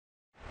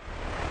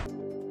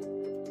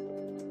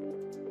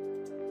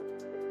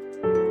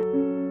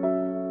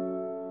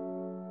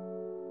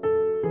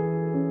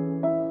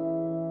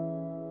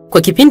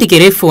Kwa kipindi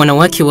kirefu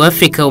wanawake wa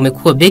Afrika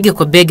wamekuwa bega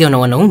kwa bega na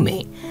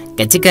wanaume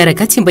katika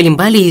harakati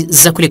mbalimbali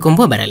za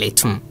kulikomboa bara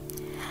letu.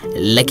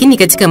 Lakini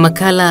katika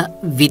makala,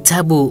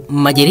 vitabu,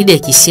 majarida ya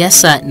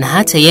kisiasa na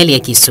hata yale ya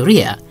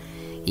kihistoria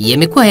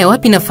yamekuwa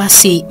hayawapi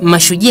nafasi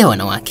mashujaa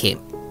wanawake.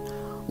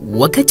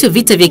 Wakati wa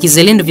vita vya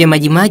kizalendo vya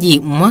Maji Maji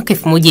mwaka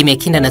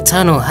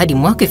 1905 hadi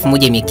mwaka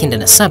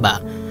 1907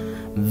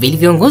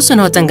 vilivyoongozwa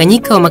na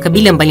Watanganyika wa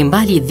makabila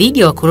mbalimbali dhidi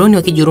ya wakoloni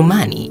wa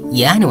Kijerumani,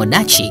 yaani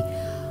wadachi,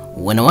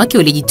 wanawake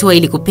walijitoa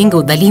ili kupinga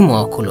udhalimu wa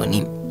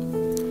wakoloni.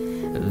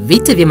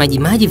 Vita vya Maji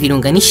Maji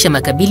viliunganisha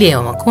makabila ya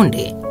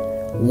Wakonde,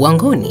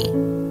 Wangoni,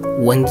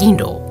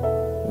 Wangindo,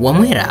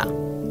 Wamwera,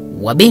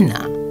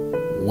 Wabena,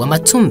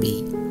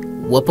 Wamatumbi,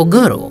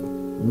 Wapogoro,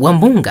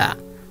 Wambunga,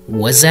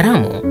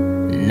 Wazaramo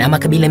na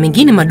makabila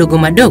mengine madogo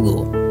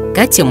madogo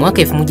kati ya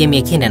mwaka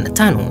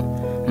 1905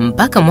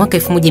 mpaka mwaka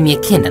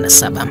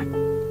 1907.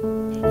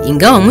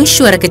 Ingawa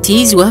mwisho wa harakati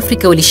hizi wa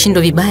Afrika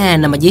walishindwa vibaya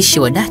na majeshi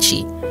ya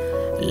wadachi,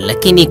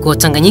 lakini kwa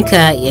Tanganyika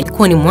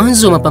yalikuwa ni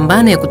mwanzo wa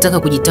mapambano ya kutaka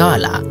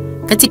kujitawala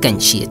katika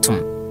nchi yetu.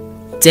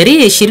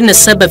 Tarehe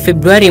 27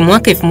 Februari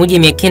mwaka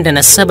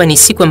 1907 ni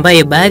siku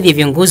ambayo baadhi ya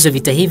viongozi wa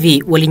vita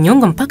hivi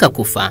walinyongwa mpaka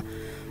kufa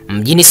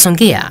mjini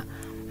Songea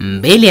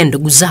mbele ya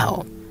ndugu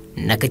zao,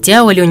 na kati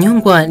yao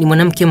walionyongwa ni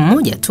mwanamke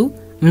mmoja tu,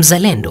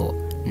 mzalendo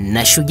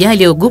na shujaa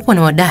aliyeogopwa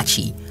na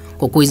wadachi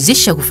kwa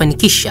kuwezesha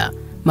kufanikisha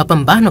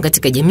mapambano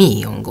katika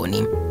jamii ya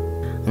wangoni.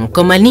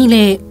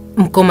 Mkomanile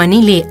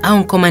au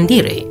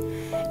Nkomanile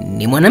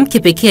ni mwanamke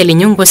pekee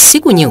aliyenyongwa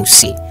siku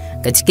nyeusi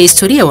katika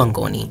historia ya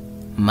wangoni.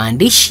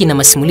 Maandishi na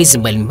masimulizi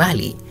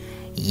mbalimbali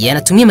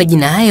yanatumia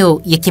majina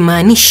hayo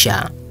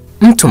yakimaanisha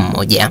mtu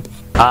mmoja.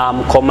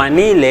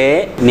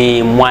 Mkomanile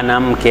ni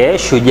mwanamke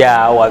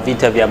shujaa wa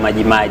vita vya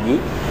Maji Maji.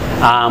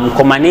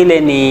 Mkomanile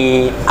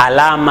ni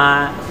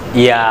alama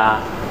ya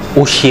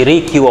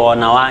ushiriki wa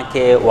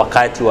wanawake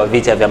wakati wa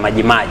vita vya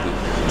Maji Maji.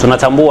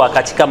 Tunatambua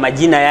katika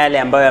majina yale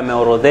ambayo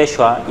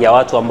yameorodheshwa ya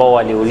watu ambao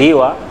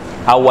waliuliwa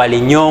au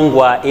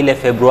walinyongwa ile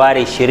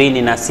Februari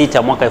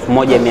 26 mwaka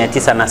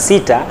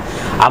 1906,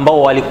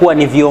 ambao walikuwa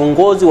ni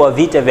viongozi wa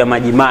vita vya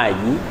Maji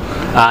Maji.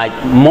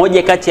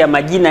 Mmoja kati ya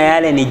majina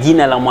yale ni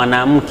jina la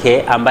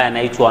mwanamke ambaye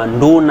anaitwa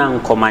Nduna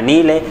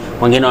Nkomanile,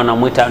 wengine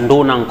wanamuita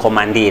Nduna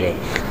Nkomanile.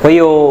 Kwa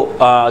hiyo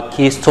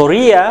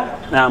kihistoria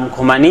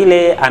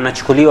Mkomanile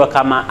anachukuliwa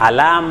kama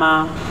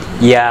alama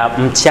ya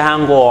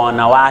mchango wa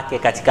wanawake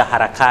katika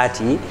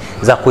harakati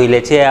za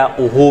kuiletea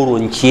uhuru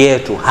nchi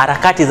yetu,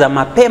 harakati za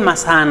mapema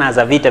sana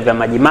za vita vya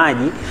Maji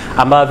Maji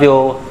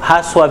ambavyo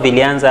haswa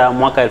vilianza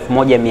mwaka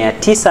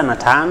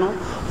 1905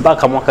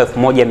 mpaka mwaka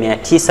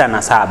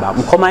 1907.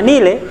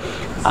 Mkomanile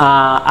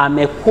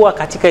amekuwa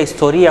katika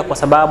historia kwa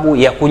sababu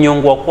ya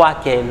kunyongwa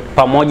kwake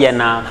pamoja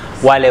na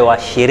wale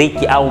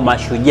washiriki au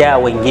mashujaa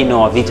wengine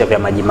wa vita vya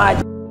Maji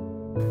Maji.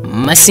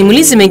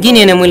 Masimulizi mengine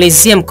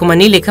yanamwelezea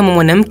Mkomanile kama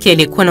mwanamke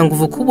aliyekuwa na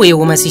nguvu kubwa ya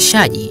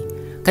uhamasishaji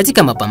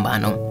katika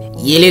mapambano.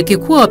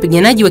 Yaliyokikuwa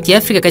wapiganaji wa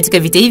Kiafrika katika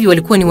vita hivi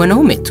walikuwa ni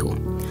wanaume tu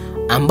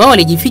ambao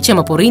walijificha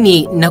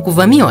maporini na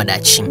kuvamia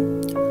wadachi.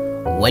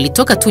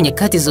 Walitoka tu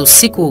nyakati za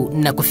usiku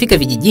na kufika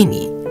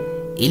vijijini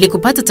ili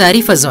kupata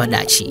taarifa za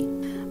wadachi.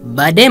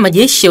 Baadaye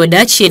majeshi ya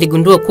wadachi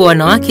yaligundua kuwa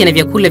wanawake na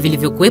vyakula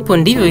vilivyokuwepo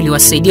ndivyo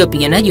viliwasaidia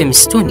wapiganaji wa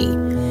misituni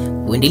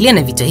kuendelea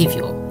na vita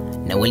hivyo,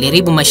 na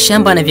waliharibu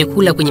mashamba na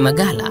vyakula kwenye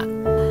magala.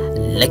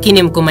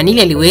 Lakini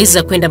Mkomanile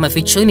aliweza kwenda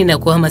mafichoni na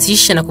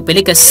kuhamasisha na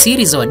kupeleka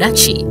siri za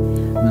wadachi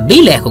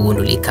bila ya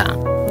kugundulika.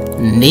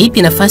 Ni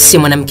ipi nafasi ya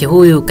mwanamke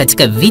huyu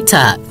katika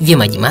vita vya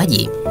Maji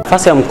Maji?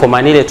 Nafasi ya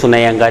Mkomanile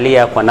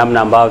tunaiangalia kwa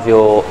namna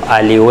ambavyo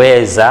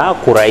aliweza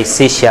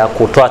kurahisisha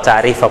kutoa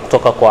taarifa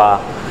kutoka kwa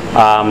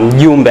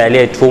mjumbe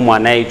aliyetumwa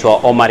anaitwa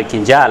Omar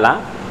Kinjala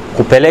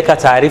kupeleka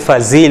taarifa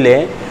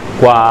zile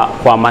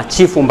kwa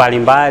machifu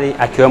mbalimbali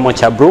akiwemo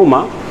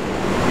Chabruma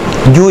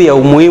juu ya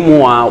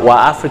umuhimu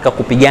wa Afrika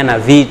kupigana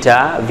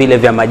vita vile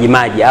vya Maji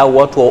Maji, au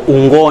watu wa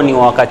ungoni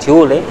wa wakati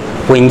ule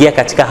kuingia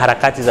katika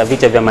harakati za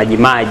vita vya Maji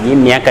Maji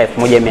miaka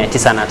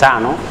 1905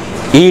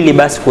 ili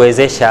basi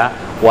kuwezesha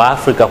wa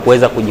Afrika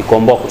kuweza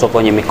kujikomboa kutoka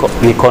kwenye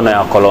mikono ya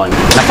wakoloni.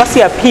 Nafasi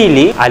ya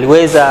pili,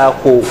 aliweza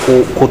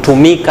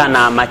kutumika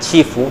na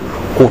machifu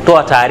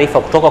kutoa taarifa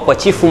kutoka kwa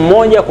chifu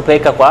mmoja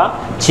kupeleka kwa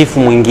chifu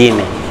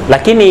mwingine.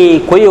 Lakini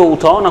kwa hiyo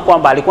utaona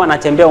kwamba alikuwa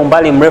anatembea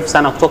umbali mrefu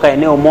sana kutoka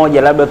eneo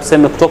moja, labda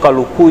tuseme kutoka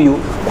Lukuyu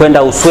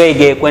kwenda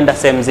Uswege kwenda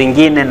sehemu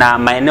zingine, na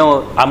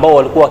maeneo ambao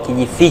walikuwa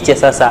wakijificha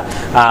sasa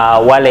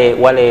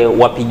wale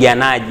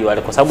wapiganaji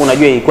wale, kwa sababu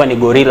unajua ilikuwa ni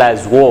guerrillas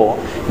war,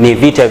 ni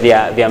vita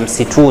vya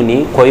msituni.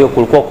 Kwa hiyo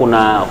kulikuwa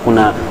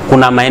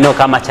kuna maeneo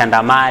kama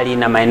Chandamali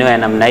na maeneo ya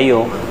namna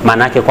hiyo,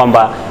 maana yake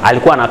kwamba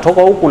alikuwa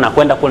anatoka huku na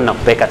kwenda kule na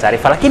kupeleka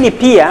taarifa. Lakini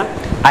pia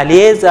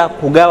aliweza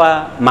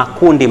kugawa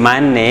makundi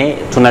manne,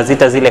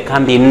 tunazita zile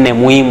kambi 4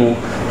 muhimu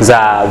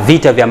za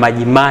vita vya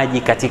Maji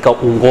Maji katika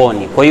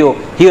ungoni. Kwa hiyo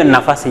ni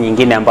nafasi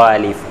nyingine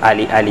ambayo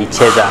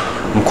alicheza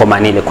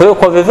Mkomanile. Kwa hiyo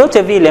kwa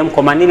vyovyote vile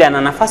Mkomanile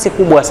ana nafasi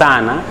kubwa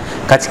sana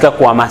katika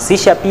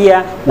kuhamasisha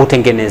pia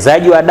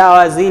utengenezaji wa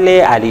dawa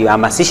zile.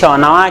 Alihamasisha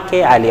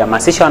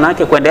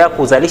wanawake kuendelea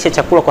kuzalisha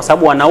chakula, kwa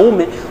sababu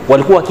wanaume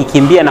walikuwa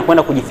wakikimbia na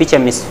kwenda kujificha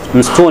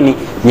msituni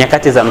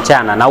nyakati za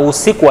mchana, na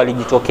usiku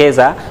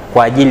walijitokeza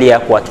kwa ajili ya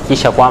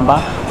kuhakikisha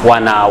kwamba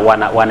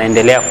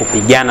wanaendelea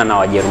kupigana na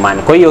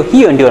Wajerumani. Kwa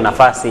hiyo ndio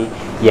nafasi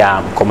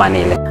ya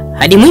Mkomanile.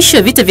 Hadi mwisho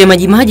wa vita vya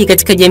Maji Maji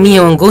katika jamii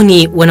ya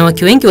Wangoni,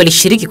 wanawake wengi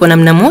walishiriki kwa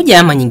namna moja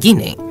ama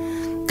nyingine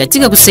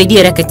katika kusaidia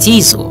harakati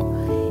hizo,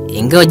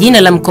 ingawa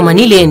jina la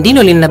Mkomanile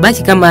ndilo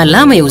linabaki kama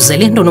alama ya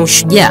uzalendo na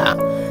ushujaa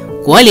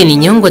kwa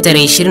walionyongwa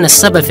tarehe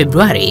 27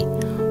 Februari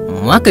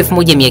mwaka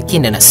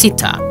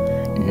 1906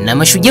 na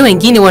mashujaa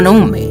wengine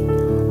wanaume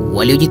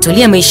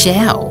waliojitolea maisha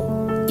yao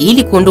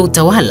ili kuondoa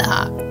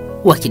utawala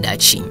wa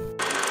kidachi.